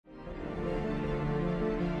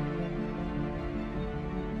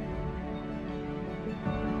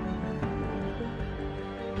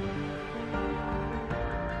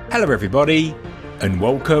Hello everybody, and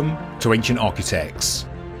welcome to Ancient Architects.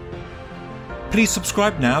 Please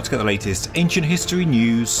subscribe now to get the latest ancient history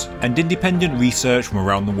news and independent research from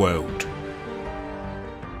around the world.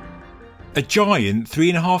 A giant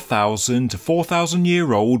 3,500 to 4,000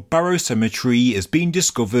 year old Barrow cemetery has been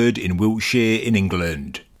discovered in Wiltshire in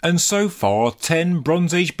England, and so far 10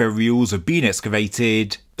 Bronze Age burials have been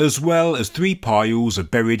excavated, as well as 3 piles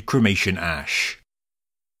of buried cremation ash.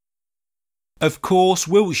 Of course,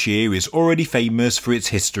 Wiltshire is already famous for its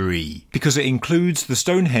history, because it includes the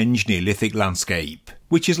Stonehenge Neolithic landscape,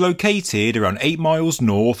 which is located around 8 miles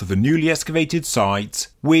north of the newly excavated site,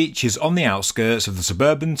 which is on the outskirts of the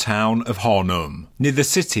suburban town of Harnham, near the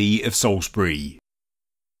city of Salisbury.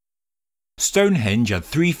 Stonehenge had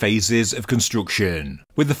 3 phases of construction,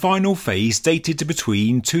 with the final phase dated to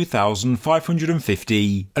between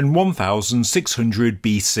 2550 and 1600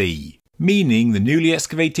 BC. Meaning the newly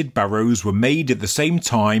excavated barrows were made at the same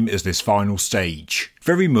time as this final stage,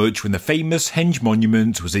 very much when the famous Henge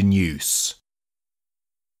monument was in use.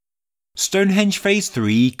 Stonehenge Phase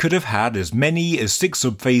 3 could have had as many as 6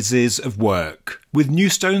 subphases of work, with new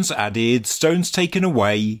stones added, stones taken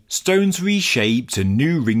away, stones reshaped and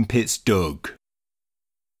new ring pits dug.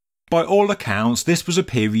 By all accounts, this was a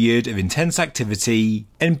period of intense activity,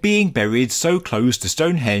 and being buried so close to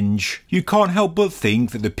Stonehenge, you can't help but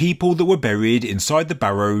think that the people that were buried inside the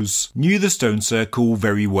barrows knew the stone circle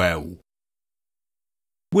very well.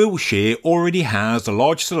 Wiltshire already has a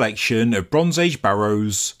large selection of Bronze Age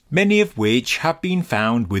barrows, many of which have been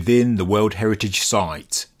found within the World Heritage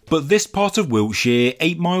Site. But this part of Wiltshire,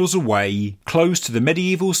 8 miles away, close to the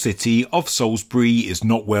medieval city of Salisbury, is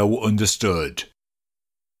not well understood.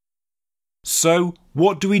 So,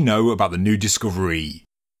 what do we know about the new discovery?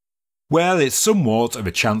 Well, it's somewhat of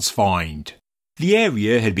a chance find. The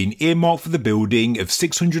area had been earmarked for the building of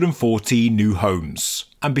 640 new homes,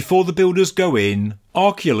 and before the builders go in,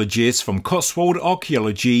 archaeologists from Cotswold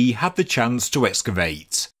Archaeology had the chance to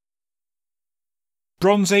excavate.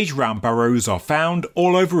 Bronze Age round barrows are found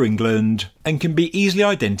all over England and can be easily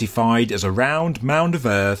identified as a round mound of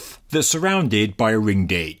earth that's surrounded by a ring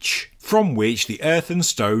ditch, from which the earth and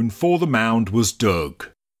stone for the mound was dug.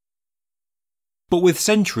 But with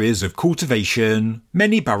centuries of cultivation,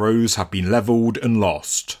 many barrows have been levelled and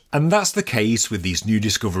lost, and that's the case with these new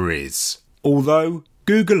discoveries. Although,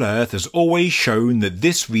 Google Earth has always shown that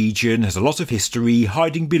this region has a lot of history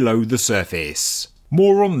hiding below the surface.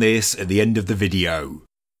 More on this at the end of the video.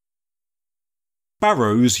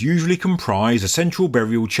 Barrows usually comprise a central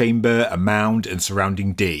burial chamber, a mound and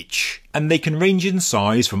surrounding ditch, and they can range in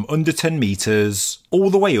size from under 10 metres all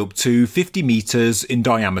the way up to 50 metres in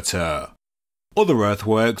diameter. Other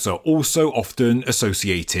earthworks are also often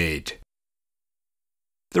associated.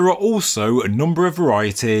 There are also a number of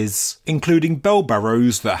varieties, including bell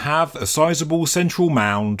barrows that have a sizable central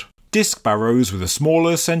mound, disc barrows with a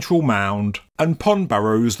smaller central mound, and pond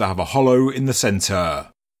barrows that have a hollow in the centre.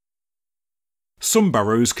 Some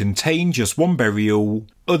barrows contain just one burial,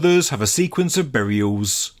 others have a sequence of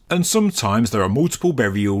burials, and sometimes there are multiple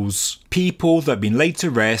burials, people that have been laid to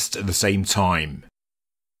rest at the same time.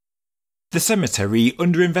 The cemetery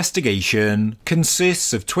under investigation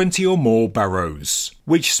consists of 20 or more barrows,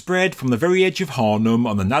 which spread from the very edge of Harnham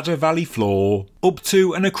on the Nadder Valley floor up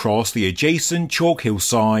to and across the adjacent chalk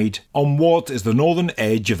hillside on what is the northern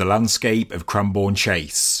edge of the landscape of Cranbourne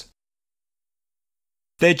Chase.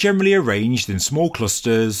 They're generally arranged in small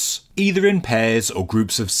clusters, either in pairs or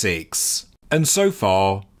groups of 6, and so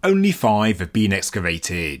far only 5 have been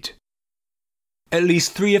excavated. At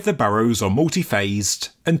least 3 of the barrows are multi-phased,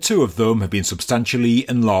 and 2 of them have been substantially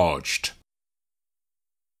enlarged.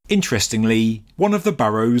 Interestingly, one of the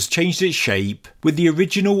barrows changed its shape, with the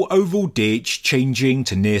original oval ditch changing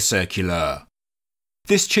to near circular.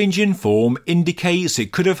 This change in form indicates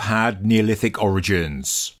it could have had Neolithic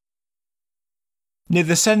origins. Near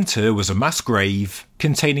the centre was a mass grave,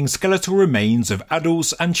 containing skeletal remains of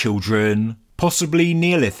adults and children, possibly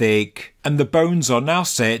Neolithic, and the bones are now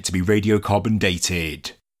said to be radiocarbon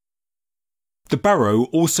dated. The barrow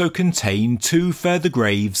also contained 2 further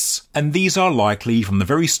graves, and these are likely from the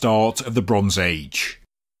very start of the Bronze Age.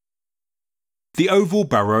 The oval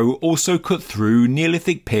barrow also cut through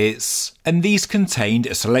Neolithic pits, and these contained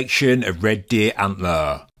a selection of red deer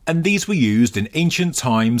antler, and these were used in ancient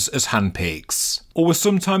times as handpicks, or were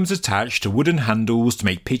sometimes attached to wooden handles to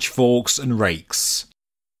make pitchforks and rakes.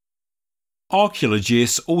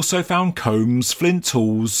 Archaeologists also found combs, flint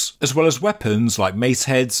tools, as well as weapons like mace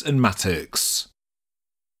heads and mattocks.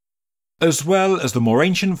 As well as the more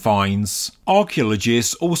ancient finds,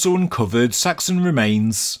 archaeologists also uncovered Saxon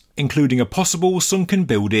remains, including a possible sunken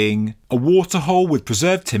building, a waterhole with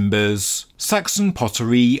preserved timbers, Saxon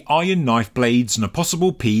pottery, iron knife blades, and a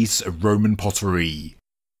possible piece of Roman pottery.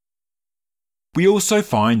 We also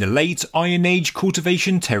find a late Iron Age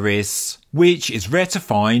cultivation terrace, which is rare to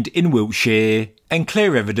find in Wiltshire, and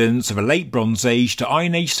clear evidence of a late Bronze Age to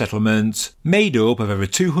Iron Age settlement made up of over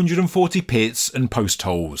 240 pits and post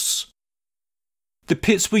holes. The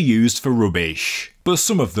pits were used for rubbish, but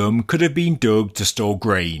some of them could have been dug to store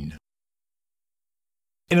grain.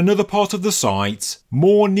 In another part of the site,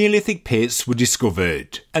 more Neolithic pits were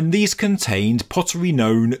discovered, and these contained pottery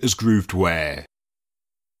known as grooved ware.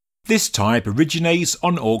 This type originates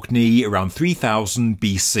on Orkney around 3000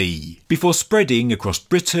 BC, before spreading across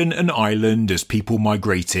Britain and Ireland as people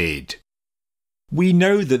migrated. We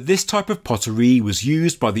know that this type of pottery was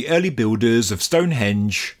used by the early builders of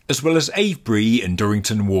Stonehenge, as well as Avebury and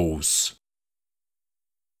Durrington walls.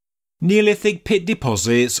 Neolithic pit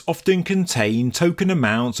deposits often contain token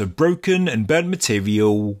amounts of broken and burnt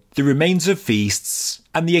material, the remains of feasts,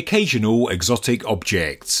 and the occasional exotic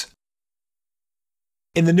object.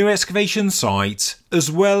 In the new excavation site,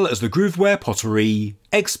 as well as the grooveware pottery,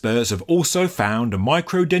 experts have also found a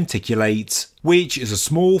microdenticulate, which is a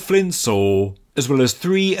small flint saw, as well as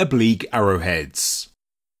 3 oblique arrowheads.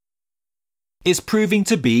 It's proving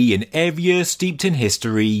to be an area steeped in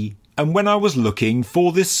history, and when I was looking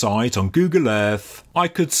for this site on Google Earth, I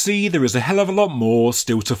could see there is a hell of a lot more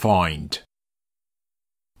still to find.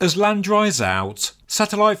 As land dries out,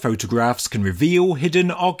 satellite photographs can reveal hidden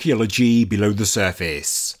archaeology below the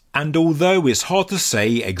surface, and although it's hard to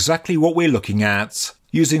say exactly what we're looking at,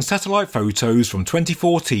 using satellite photos from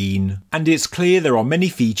 2014, and it's clear there are many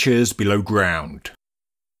features below ground.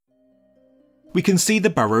 We can see the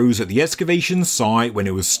barrows at the excavation site when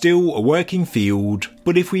it was still a working field,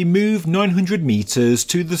 but if we move 900 metres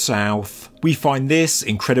to the south, we find this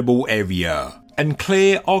incredible area, and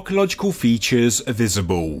clear archaeological features are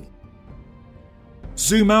visible.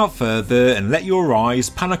 Zoom out further and let your eyes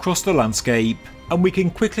pan across the landscape, and we can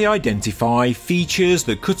quickly identify features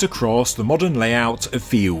that cut across the modern layout of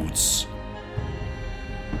fields.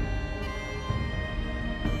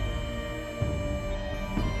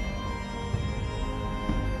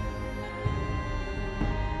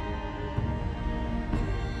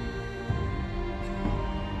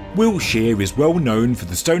 Wiltshire is well known for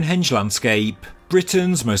the Stonehenge landscape,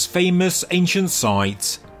 Britain's most famous ancient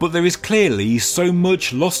site, but there is clearly so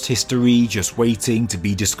much lost history just waiting to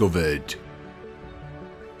be discovered.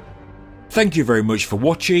 Thank you very much for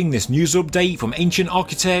watching this news update from Ancient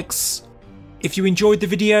Architects. If you enjoyed the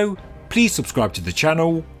video, please subscribe to the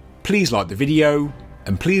channel, please like the video,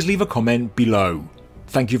 and please leave a comment below.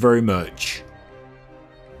 Thank you very much.